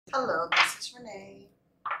Hello, this is Renee,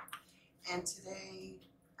 and today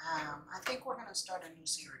I think we're going to start a new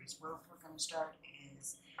series. What we're going to start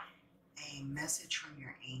is a message from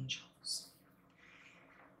your angels.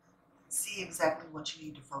 See exactly what you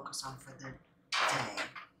need to focus on for the day,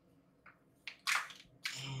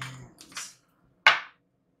 and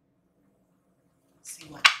see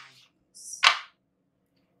what energies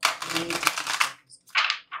you need to be focused on.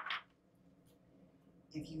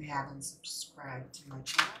 If you haven't subscribed to my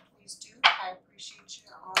channel, please do. I appreciate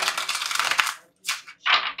you all. I appreciate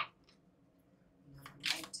you. And I would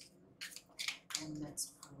like to. And let's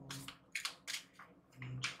pull an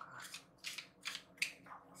angel card.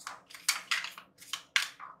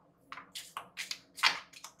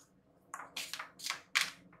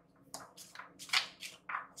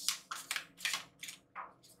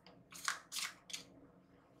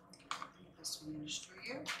 This one is for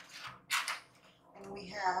you. And we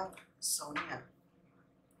have Sonia.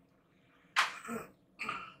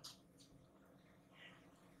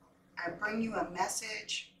 I bring you a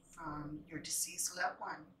message from your deceased loved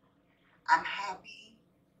one. I'm happy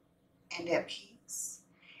and at peace,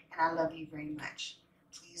 and I love you very much.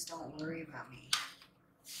 Please don't worry about me.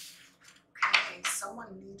 Okay,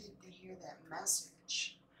 someone needed to hear that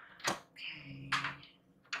message. Okay,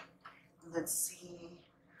 let's see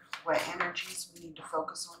what energies we need to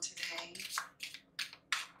focus on today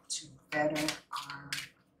to better our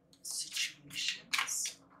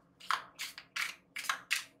situations.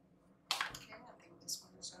 Okay, I think this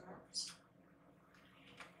one is ours.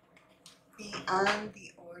 Beyond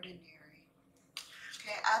the ordinary.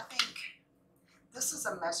 Okay, I think this is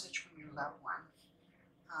a message from your loved one,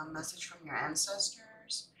 a message from your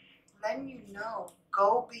ancestors, letting you know,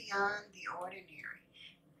 go beyond the ordinary.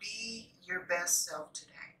 Be your best self today.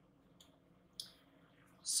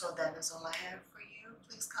 So that is all I have for you.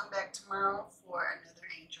 Please come back tomorrow for another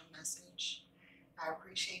angel message. I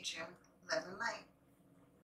appreciate you. Love and light.